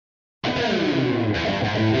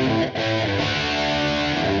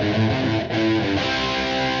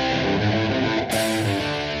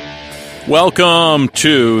Welcome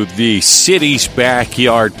to the City's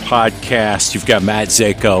Backyard Podcast. You've got Matt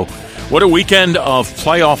Zako. What a weekend of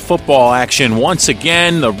playoff football action. Once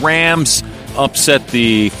again, the Rams upset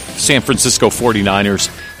the San Francisco 49ers,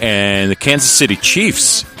 and the Kansas City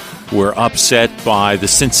Chiefs were upset by the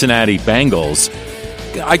Cincinnati Bengals.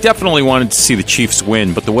 I definitely wanted to see the Chiefs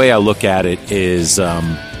win, but the way I look at it is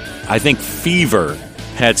I think fever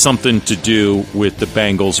had something to do with the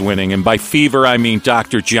Bengals winning. And by fever, I mean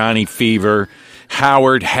Dr. Johnny Fever,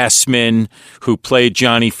 Howard Hessman, who played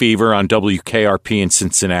Johnny Fever on WKRP in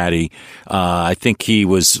Cincinnati. I think he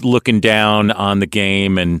was looking down on the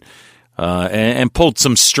game and pulled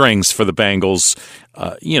some strings for the Bengals,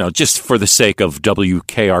 just for the sake of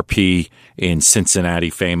WKRP in Cincinnati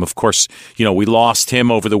fame. Of course, we lost him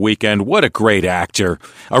over the weekend. What a great actor.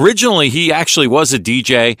 Originally, he actually was a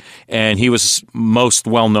DJ, and he was most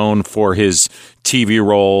well known for his TV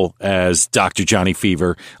role as Dr. Johnny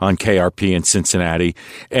Fever on KRP in Cincinnati,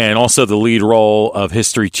 and also the lead role of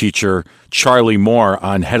history teacher Charlie Moore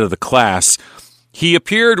on Head of the Class. He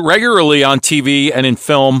appeared regularly on TV and in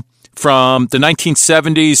film from the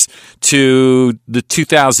 1970s to the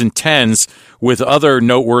 2010s with other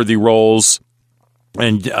noteworthy roles.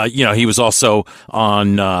 And, he was also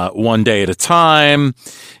on One Day at a Time.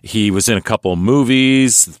 He was in a couple of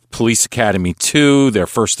movies, Police Academy 2, Their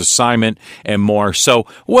First Assignment, and more. So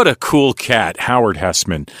what a cool cat, Howard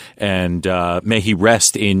Hessman. And may he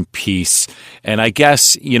rest in peace. And I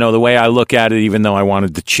guess, the way I look at it, even though I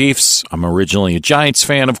wanted the Chiefs, I'm originally a Giants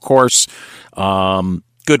fan, of course.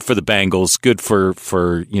 Good for the Bengals, good for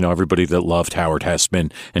everybody that loved Howard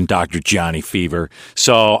Hessman and Dr. Johnny Fever.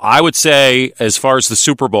 So I would say, as far as the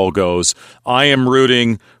Super Bowl goes, I am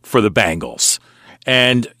rooting for the Bengals.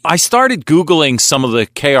 And I started Googling some of the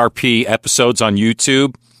KRP episodes on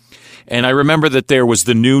YouTube, and I remember that there was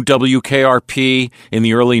the new WKRP in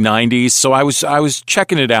the early 90s. So I was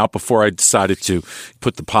checking it out before I decided to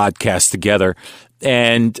put the podcast together.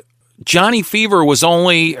 And Johnny Fever was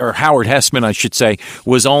or Howard Hessman, I should say,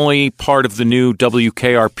 was only part of the new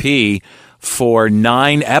WKRP for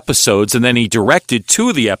 9 episodes, and then he directed 2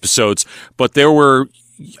 of the episodes, but there were,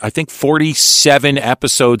 I think, 47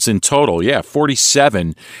 episodes in total. Yeah,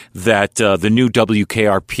 47 that the new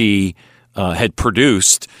WKRP had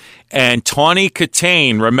produced. And Tawny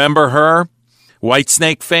Katane, remember her?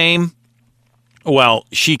 Whitesnake fame? Well,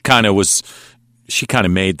 she kind of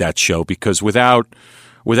made that show, because without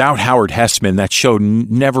Howard Hessman, that show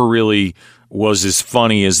never really was as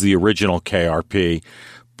funny as the original KRP.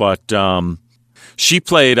 But she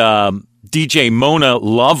played DJ Mona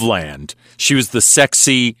Loveland. She was the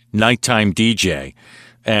sexy nighttime DJ.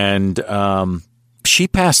 And she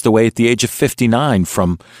passed away at the age of 59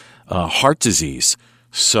 from heart disease.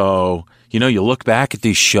 So, you look back at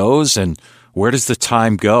these shows and where does the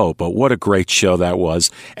time go? But what a great show that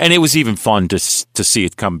was. And it was even fun to see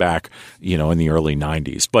it come back, in the early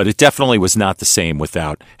 90s. But it definitely was not the same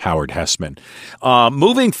without Howard Hessman.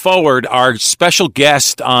 Moving forward, our special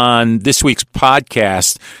guest on this week's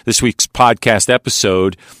podcast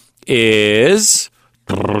episode is,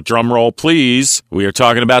 drum roll please, we are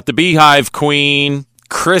talking about the Beehive Queen.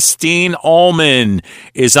 Christine Ohlman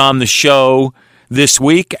is on the show this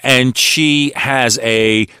week, and she has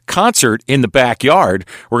a concert in the backyard.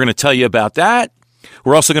 We're going to tell you about that.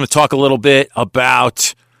 We're also going to talk a little bit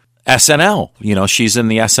about SNL. She's in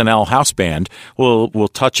the SNL house band. We'll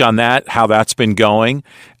touch on that, how that's been going.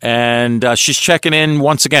 And she's checking in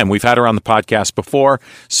once again. We've had her on the podcast before,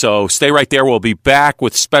 so stay right there. We'll be back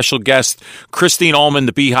with special guest Christine Ohlman,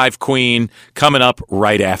 the Beehive Queen, coming up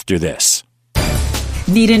right after this.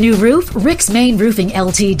 Need a new roof? Rick's Main Roofing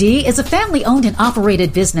Ltd. is a family-owned and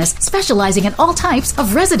operated business specializing in all types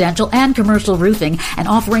of residential and commercial roofing and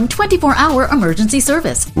offering 24-hour emergency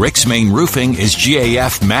service. Rick's Main Roofing is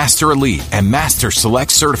GAF Master Elite and Master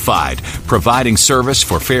Select certified, providing service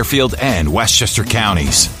for Fairfield and Westchester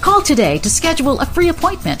counties. Call today to schedule a free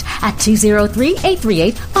appointment at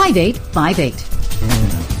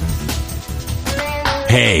 203-838-5858.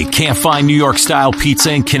 Hey, can't find New York-style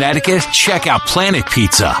pizza in Connecticut? Check out Planet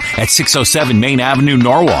Pizza at 607 Main Avenue,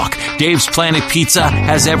 Norwalk. Dave's Planet Pizza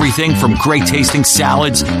has everything from great-tasting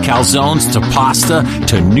salads, calzones, to pasta,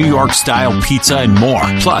 to New York-style pizza and more.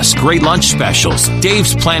 Plus, great lunch specials.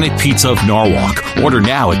 Dave's Planet Pizza of Norwalk. Order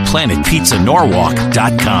now at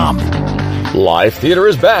planetpizzanorwalk.com. Live theater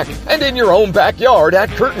is back and in your own backyard at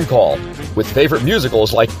Curtain Call. With favorite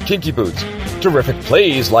musicals like Kinky Boots, terrific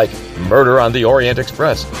plays like Murder on the Orient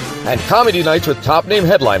Express, and comedy nights with top-name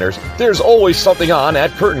headliners, there's always something on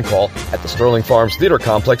at Curtain Call at the Sterling Farms Theater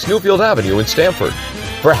Complex, Newfield Avenue in Stamford.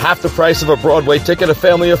 For half the price of a Broadway ticket, a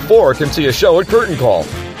family of 4 can see a show at Curtain Call.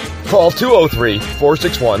 Call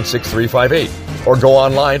 203-461-6358 or go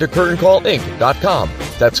online to curtaincallinc.com.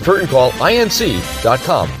 That's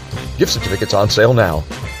curtaincallinc.com. Gift certificates on sale now.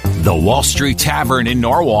 The Wall Street Tavern in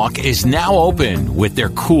Norwalk is now open with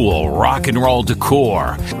their cool rock and roll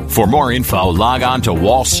decor. For more info, log on to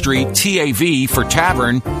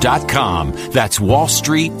wallstreettavfortavern.com. That's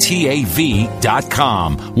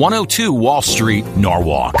wallstreettavcom. 102 Wall Street,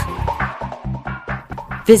 Norwalk.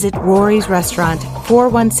 Visit Rory's Restaurant,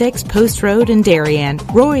 416 Post Road in Darien.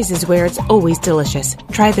 Rory's is where it's always delicious.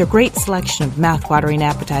 Try their great selection of mouth-watering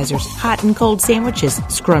appetizers, hot and cold sandwiches,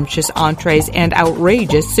 scrumptious entrees, and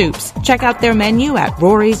outrageous soups. Check out their menu at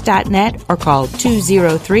rorys.net or call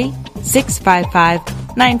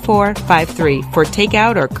 203-655-9453 for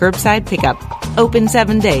takeout or curbside pickup. Open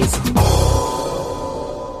 7 days.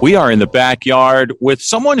 We are in the backyard with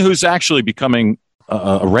someone who's actually becoming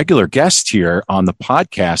a regular guest here on the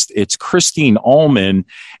podcast. It's Christine Ohlman.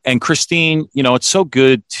 And Christine, you know, it's so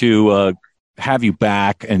good to have you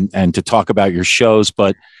back and to talk about your shows.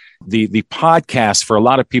 But the podcast, for a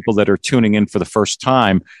lot of people that are tuning in for the first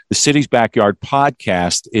time, the City's Backyard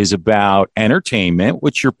podcast is about entertainment,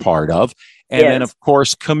 which you're part of. And then, of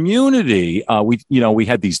course, community. We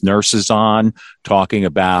had these nurses on talking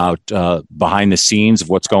about behind the scenes of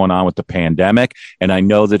what's going on with the pandemic. And I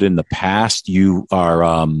know that in the past you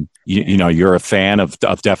are, you're a fan of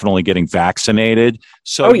definitely getting vaccinated.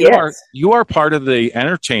 So you are part of the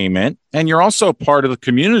entertainment, and you're also part of the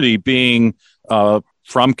community. Being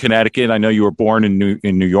from Connecticut, I know you were born in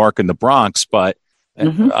New York in the Bronx, but.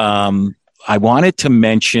 I wanted to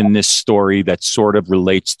mention this story that sort of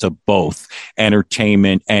relates to both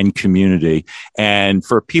entertainment and community. And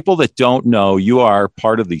for people that don't know, you are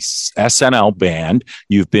part of the SNL band.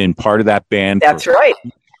 You've been part of that band. That's right.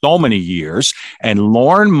 So many years. And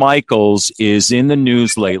Lorne Michaels is in the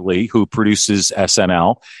news lately, who produces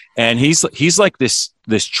SNL. And he's like this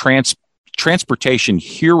transportation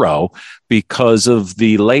hero because of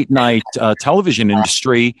the late night television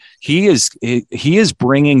industry. He is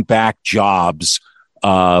bringing back jobs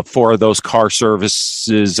for those car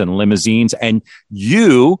services and limousines, and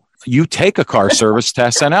you take a car service to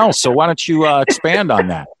SNL. So why don't you expand on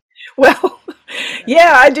that? Well,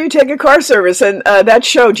 yeah, I do take a car service, and that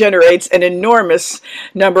show generates an enormous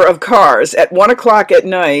number of cars. At 1 o'clock at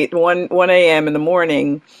night, 1 a.m. in the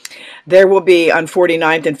morning, there will be on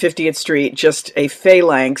 49th and 50th Street just a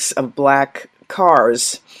phalanx of black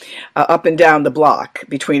cars up and down the block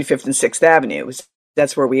between 5th and 6th Avenues.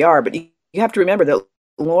 That's where we are. But you have to remember that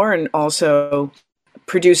Lorne also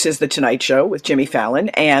produces The Tonight Show with Jimmy Fallon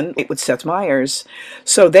and with Seth Meyers.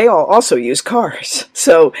 So they all also use cars.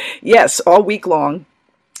 So yes, all week long,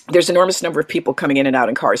 there's an enormous number of people coming in and out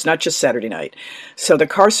in cars, not just Saturday night. So the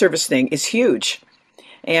car service thing is huge.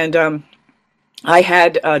 And I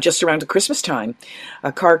had just around Christmas time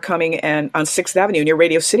a car coming on 6th Avenue near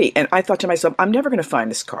Radio City, and I thought to myself, I'm never going to find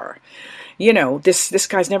this car. You know, this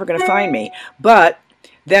guy's never going to find me. But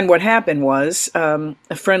then what happened was a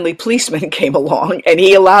friendly policeman came along, and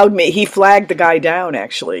he flagged the guy down,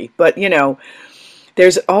 actually. But, you know,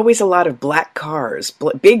 there's always a lot of black cars,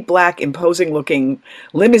 big black imposing-looking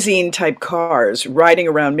limousine-type cars riding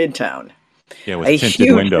around Midtown. Yeah, with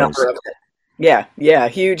tinted windows. Number of them. Yeah,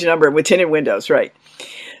 huge number with tinted windows, right.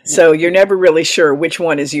 So you're never really sure which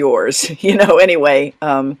one is yours, anyway.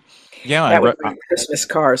 That was my Christmas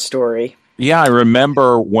car story. Yeah, I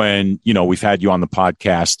remember when, we've had you on the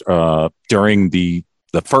podcast during the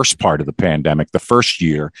first part of the pandemic, the first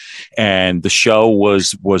year, and the show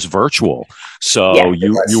was virtual. So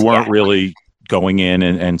you weren't really going in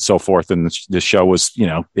and so forth. And the show was,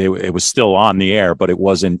 it was still on the air, but it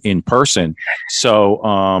wasn't in person.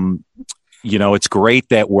 So, it's great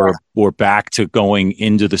that we're back to going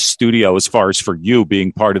into the studio as far as for you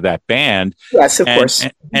being part of that band. Yes, of course.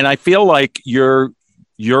 And I feel like you're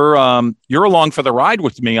along for the ride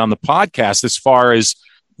with me on the podcast as far as,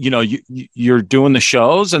 you're doing the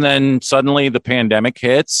shows, and then suddenly the pandemic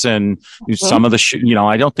hits, and some of the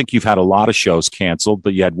I don't think you've had a lot of shows canceled,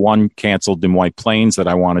 but you had one canceled in White Plains that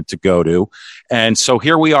I wanted to go to. And so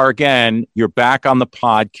here we are again. You're back on the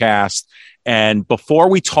podcast. And before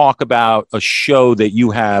we talk about a show that you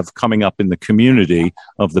have coming up in the community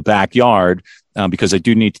of the backyard, because I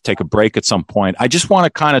do need to take a break at some point, I just want to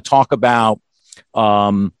kind of talk about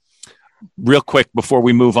real quick before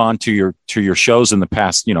we move on to your shows in the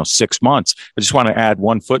past 6 months. I just want to add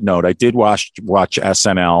one footnote. I did watch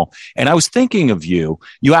SNL, and I was thinking of you.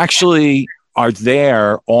 You actually are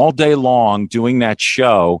there all day long doing that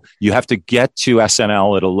show. You have to get to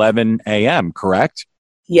SNL at 11 a.m., correct?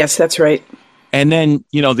 Yes, that's right. And then,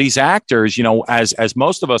 these actors, as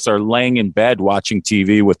most of us are laying in bed watching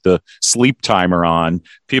TV with the sleep timer on,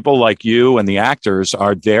 people like you and the actors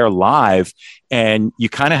are there live. And you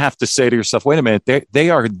kind of have to say to yourself, wait a minute, they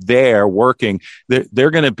are there working. They're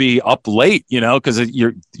going to be up late, because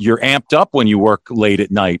you're amped up when you work late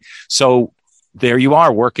at night. So there you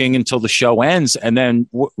are working until the show ends. And then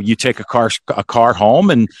you take a car home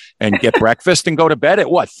and get breakfast and go to bed at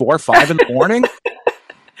 4 or 5 in the morning.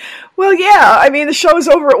 Well, yeah. I mean, the show's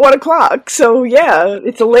over at 1:00, so yeah,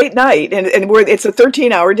 it's a late night, and it's a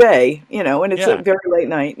 13-hour day, and it's a very late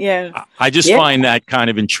night. Yeah, I just find that kind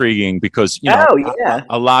of intriguing because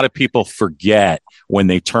a lot of people forget when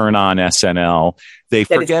they turn on SNL, they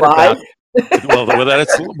forget about.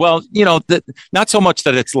 Not so much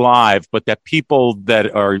that it's live, but that people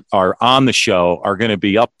that are on the show are going to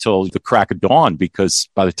be up till the crack of dawn, because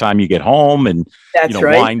by the time you get home and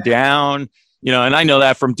wind down. And I know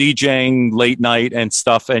that from DJing late night and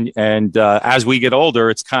stuff. And as we get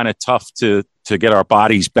older, it's kind of tough to get our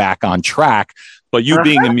bodies back on track. But you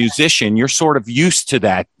being a musician, you're sort of used to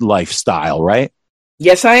that lifestyle, right?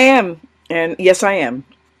 Yes, I am. And yes, I am.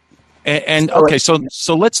 And okay, so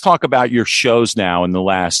let's talk about your shows now in the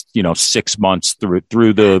last 6 months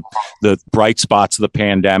through the bright spots of the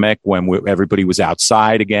pandemic when everybody was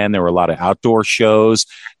outside again. There were a lot of outdoor shows.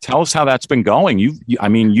 Tell us how that's been going.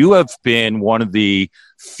 You have been one of the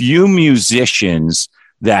few musicians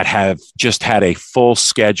that have just had a full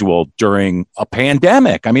schedule during a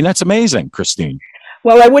pandemic. I mean, that's amazing, Christine.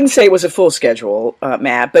 Well, I wouldn't say it was a full schedule,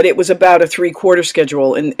 Matt, but it was about a 3/4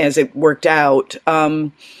 schedule, and as it worked out.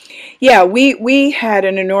 Yeah, we had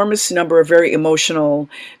an enormous number of very emotional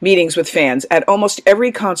meetings with fans. At almost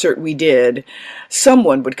every concert we did,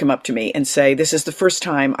 someone would come up to me and say, "This is the first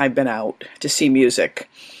time I've been out to see music."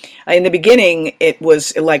 In the beginning, it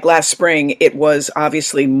was like last spring, it was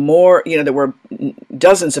obviously more, there were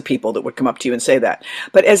dozens of people that would come up to you and say that.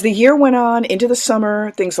 But as the year went on into the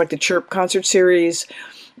summer, things like the Chirp concert series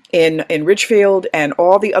in Ridgefield and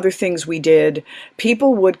all the other things we did,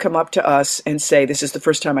 people would come up to us and say, "This is the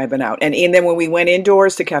first time I've been out." And then when we went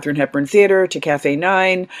indoors to Katharine Hepburn Theater, to Cafe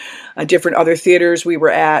 9, different other theaters we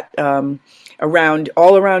were at all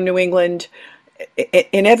around New England,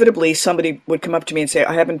 inevitably somebody would come up to me and say,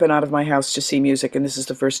 "I haven't been out of my house to see music, and this is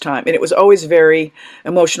the first time." And it was always very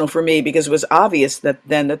emotional for me because it was obvious that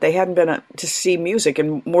they hadn't been to see music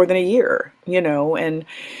in more than a year, and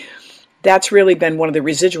that's really been one of the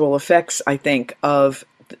residual effects, I think, of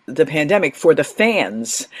the pandemic for the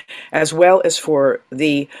fans as well as for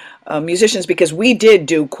the musicians, because we did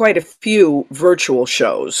do quite a few virtual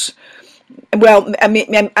shows. Well, I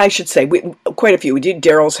mean, I should say quite a few. We did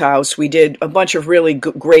Daryl's house. We did a bunch of really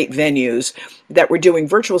great venues that were doing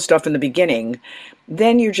virtual stuff in the beginning.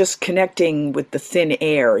 Then you're just connecting with the thin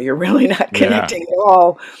air. You're really not connecting at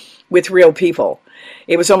all with real people.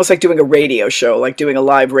 It was almost like doing a radio show, like doing a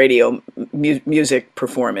live radio music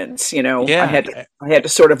performance. I had to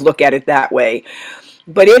sort of look at it that way.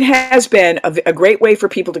 But it has been a great way for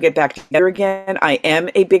people to get back together again. I am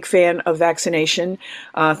a big fan of vaccination.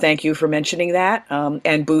 Thank you for mentioning that.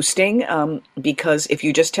 And boosting, because if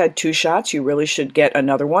you just had 2 shots, you really should get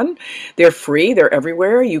another one. They're free. They're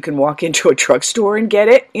everywhere. You can walk into a drugstore and get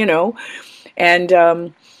it, And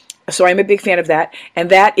so I'm a big fan of that. And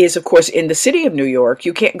that is, of course, in the city of New York.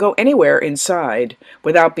 You can't go anywhere inside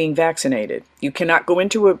without being vaccinated. You cannot go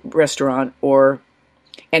into a restaurant or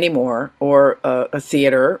a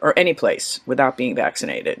theater or any place without being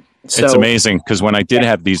vaccinated. So, it's amazing because when I did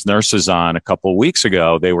have these nurses on a couple of weeks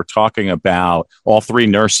ago, they were talking about all 3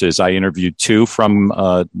 nurses. I interviewed 2 from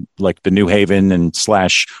like the New Haven and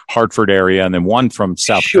 / Hartford area, and then 1 from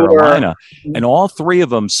South Carolina. And all 3 of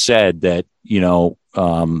them said that,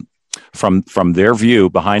 from their view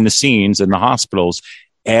behind the scenes in the hospitals,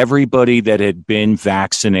 everybody that had been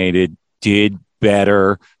vaccinated did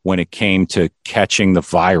better when it came to catching the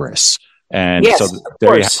virus. And so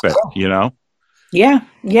there you have it, Yeah.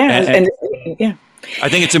 And I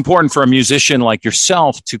think it's important for a musician like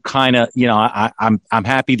yourself to kind of, I'm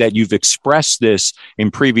happy that you've expressed this in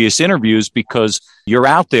previous interviews because you're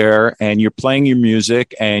out there and you're playing your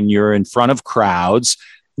music and you're in front of crowds.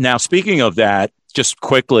 Now, speaking of that, just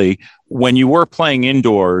quickly, when you were playing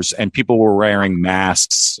indoors and people were wearing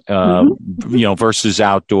masks, versus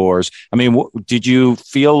outdoors, I mean, did you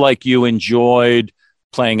feel like you enjoyed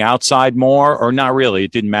playing outside more or not really?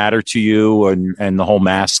 It didn't matter to you and the whole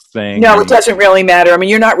mask thing? No, it doesn't really matter. I mean,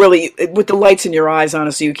 you're not really, with the lights in your eyes,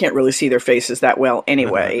 honestly, you can't really see their faces that well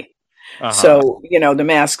anyway. So, the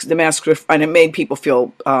masks, and it made people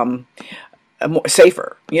feel more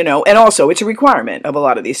safer, and also it's a requirement of a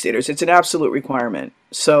lot of these theaters. It's an absolute requirement.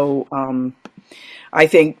 So, I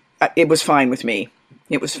think it was fine with me.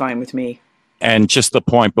 It was fine with me. And just the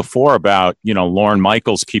point before about, Lorne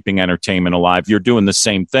Michaels keeping entertainment alive, you're doing the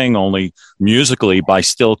same thing, only musically, by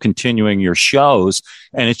still continuing your shows.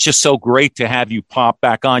 And it's just so great to have you pop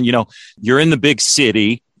back on. You're in the big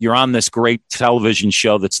city. You're on this great television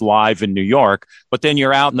show that's live in New York, but then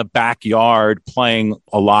you're out in the backyard playing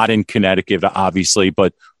a lot in Connecticut, obviously,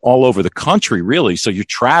 but all over the country, really. So you're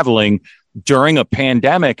traveling during a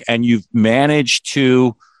pandemic, and you've managed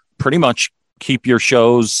to pretty much keep your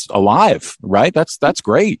shows alive, right? That's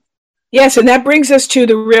great. Yes, and that brings us to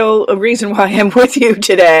the real reason why I'm with you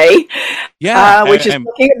today. Yeah, which is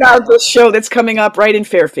talking about this show that's coming up right in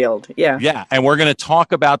Fairfield. Yeah, and we're going to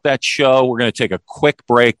talk about that show. We're going to take a quick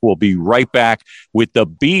break. We'll be right back with the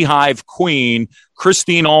Beehive Queen,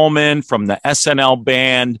 Christine Ohlman from the SNL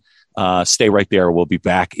band. Stay right there. We'll be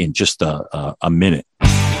back in just a minute.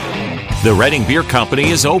 The Reading Beer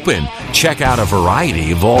Company is open. Check out a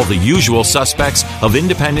variety of all the usual suspects of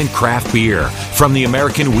independent craft beer, from the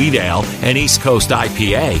American Wheat Ale and East Coast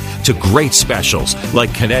IPA to great specials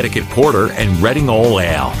like Connecticut Porter and Reading Old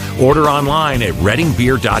Ale. Order online at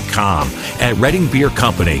readingbeer.com. At Reading Beer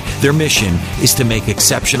Company, their mission is to make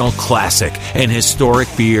exceptional classic and historic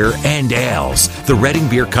beer and ales. The Reading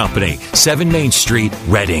Beer Company, 7 Main Street,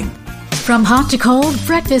 Reading. From hot to cold,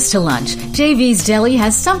 breakfast to lunch, JV's Deli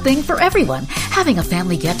has something for everyone. Having a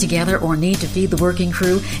family get-together or need to feed the working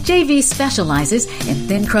crew, JV specializes in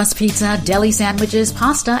thin crust pizza, deli sandwiches,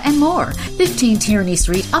 pasta, and more. 15 Tierney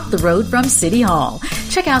Street up the road from City Hall.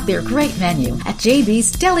 Check out their great menu at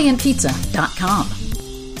jvsdeliandpizza.com.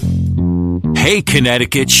 Hey,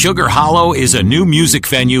 Connecticut, Sugar Hollow is a new music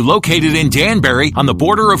venue located in Danbury on the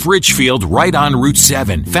border of Ridgefield, right on Route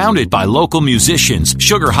 7. Founded by local musicians,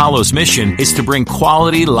 Sugar Hollow's mission is to bring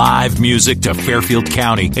quality live music to Fairfield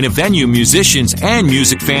County in a venue musicians and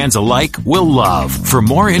music fans alike will love. For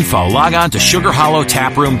more info, log on to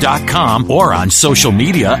sugarhollowtaproom.com or on social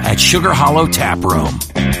media at Sugar Hollow Taproom.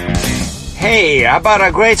 Hey, how about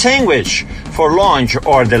a great sandwich for lunch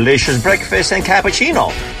or delicious breakfast and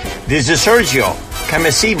cappuccino? This is Sergio. Come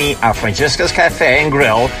and see me at Francesca's Cafe and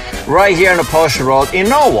Grill right here on the Post Road in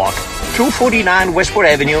Norwalk, 249 Westport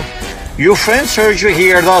Avenue. Your friend Sergio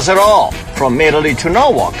here does it all, from Italy to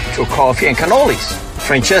Norwalk to coffee and cannolis.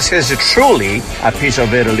 Francesca is truly a piece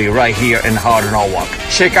of Italy right here in heart of Norwalk.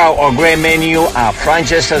 Check out our great menu at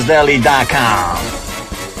francescasdeli.com.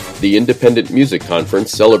 The Independent Music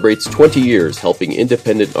Conference celebrates 20 years helping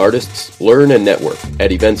independent artists learn and network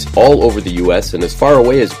at events all over the U.S. and as far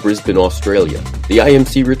away as Brisbane, Australia. The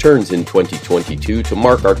IMC returns in 2022 to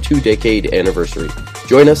mark our 2-decade anniversary.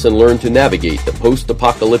 Join us and learn to navigate the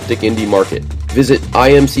post-apocalyptic indie market. Visit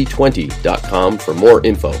imc20.com for more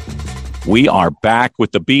info. We are back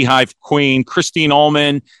with the Beehive Queen, Christine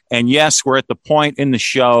Ohlman, and yes, we're at the point in the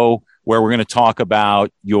show where we're going to talk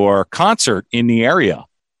about your concert in the area.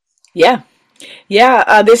 Yeah.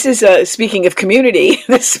 This is, speaking of community,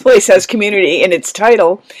 this place has community in its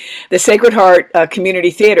title, the Sacred Heart Community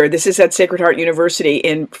Theater. This is at Sacred Heart University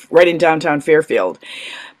right in downtown Fairfield.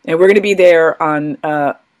 And we're going to be there on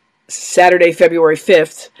Saturday, February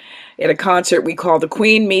 5th at a concert we call The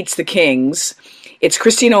Queen Meets the Kings. It's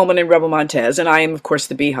Christine Ohlman and Rebel Montez, and I am, of course,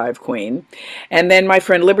 the Beehive Queen. And then my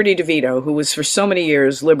friend Liberty DeVito, who was for so many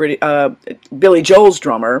years Billy Joel's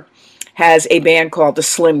drummer, has a band called the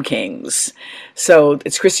Slim Kings. So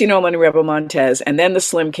it's Christine Ohlman and Rebel Montez, and then the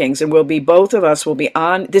Slim Kings, and both of us will be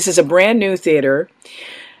on. This is a brand new theater.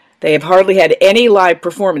 They have hardly had any live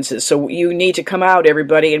performances, so you need to come out,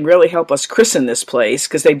 everybody, and really help us christen this place,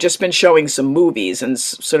 because they've just been showing some movies and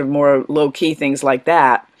sort of more low-key things like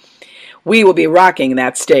that. We will be rocking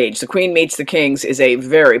that stage. The Queen Meets the Kings is a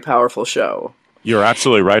very powerful show. You're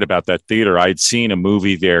absolutely right about that theater. I'd seen a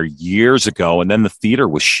movie there years ago, and then the theater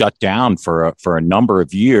was shut down for a number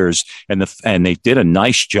of years, and they did a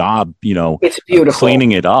nice job, it's beautiful,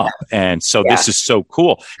 cleaning it up. And so This is so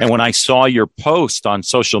cool. And when I saw your post on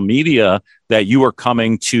social media that you are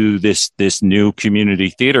coming to this new community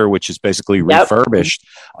theater, which is basically refurbished,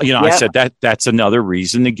 I said that's another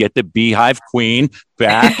reason to get the Beehive Queen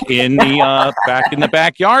back in the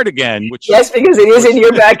backyard again. Yes, because it is in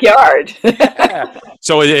your backyard.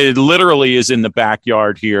 So it literally is in the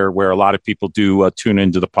backyard here, where a lot of people do tune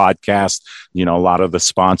into the podcast. A lot of the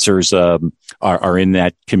sponsors are in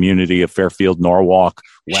that community of Fairfield, Norwalk,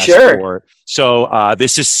 Westport. Sure. So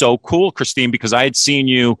this is so cool, Christine, because I had seen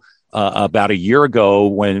you about a year ago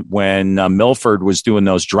when Milford was doing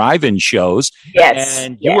those drive-in shows. Yes.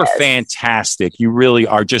 And you were fantastic. You really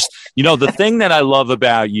are just, the thing that I love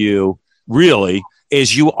about you really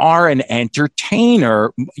is you are an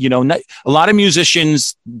entertainer. You know, a lot of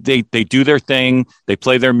musicians, they do their thing, they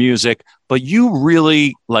play their music, but you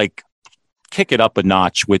really like kick it up a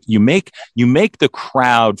notch with you make the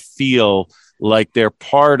crowd feel like they're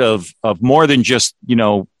part of more than just, you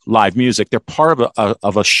know, live music. They're part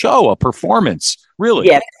of a show, a performance, really.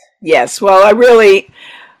 Yes. Well,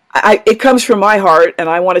 it comes from my heart, and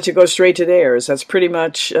I want it to go straight to theirs. That's pretty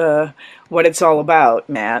much what it's all about,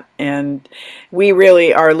 Matt. And we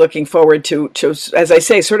really are looking forward to, as I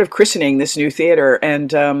say, sort of christening this new theater.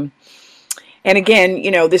 And again,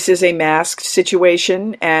 you know, this is a masked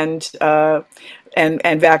situation and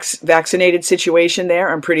vaccinated situation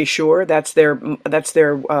there. I'm pretty sure that's their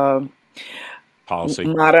policy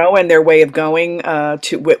motto and their way of going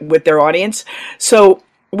with their audience. So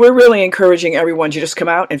we're really encouraging everyone to just come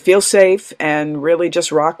out and feel safe and really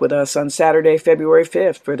just rock with us on Saturday, February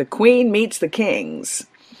 5th for The Queen Meets the Kings.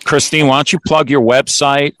 Christine, why don't you plug your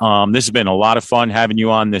website? This has been a lot of fun having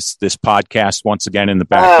you on this podcast once again in the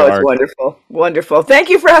backyard. Oh, it's wonderful. Wonderful. Thank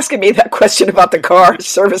you for asking me that question about the car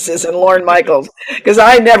services and Lorne Michaels, because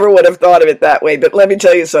I never would have thought of it that way. But let me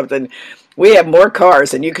tell you something. We have more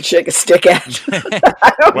cars than you could shake a stick at.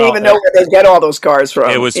 I don't even know where they get all those cars from.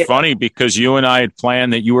 It was funny because you and I had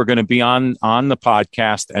planned that you were going to be on the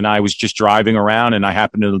podcast, and I was just driving around, and I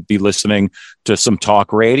happened to be listening to some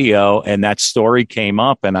talk radio, and that story came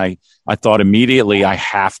up, and I thought immediately I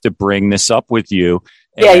have to bring this up with you.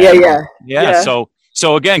 And, yeah.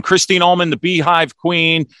 So again, Christine Ohlman, the Beehive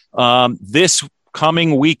Queen, this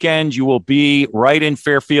coming weekend, you will be right in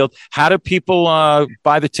Fairfield. How do people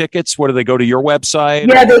buy the tickets? Where do they go, to your website?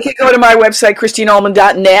 Yeah, they can go to my website,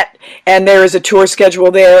 christineohlman.net, and there is a tour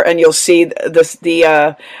schedule there, and you'll see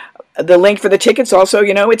the link for the tickets. Also,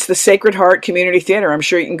 you know, it's the Sacred Heart Community Theater. I'm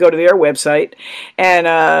sure you can go to their website,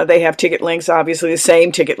 and they have ticket links, obviously the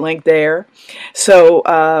same ticket link there.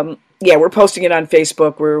 So, yeah, we're posting it on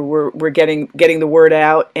Facebook. We're getting the word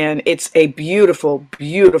out, and it's a beautiful,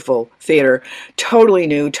 beautiful theater, totally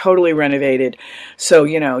new, totally renovated. So,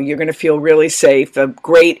 you know, you're going to feel really safe. A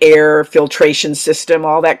great air filtration system,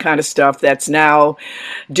 all that kind of stuff. That's now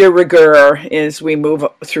de rigueur as we move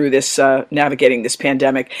through this, navigating this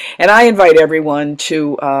pandemic. And I invite everyone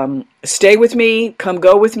to stay with me, come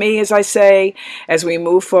go with me, as I say, as we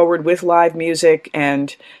move forward with live music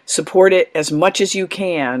and support it as much as you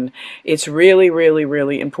can. It's really, really,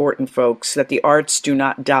 really important, folks, that the arts do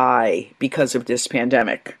not die because of this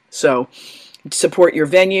pandemic. So support your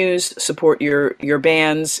venues, support your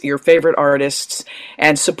bands, your favorite artists,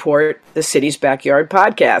 and support the City's Backyard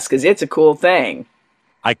podcast, because it's a cool thing.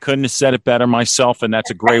 I couldn't have said it better myself, and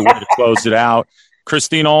that's a great way to close it out.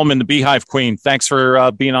 Christine Ohlman, the Beehive Queen, thanks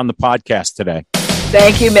for being on the podcast today.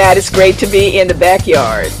 Thank you, Matt. It's great to be in the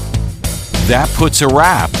backyard. That puts a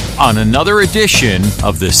wrap on another edition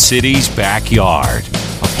of The City's Backyard,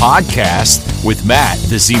 a podcast with Matt,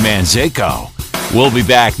 the Z-Man Zako. We'll be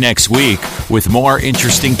back next week with more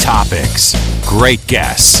interesting topics, great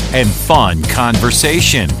guests, and fun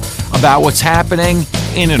conversation about what's happening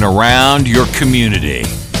in and around your community.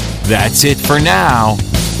 That's it for now.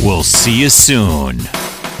 We'll see you soon.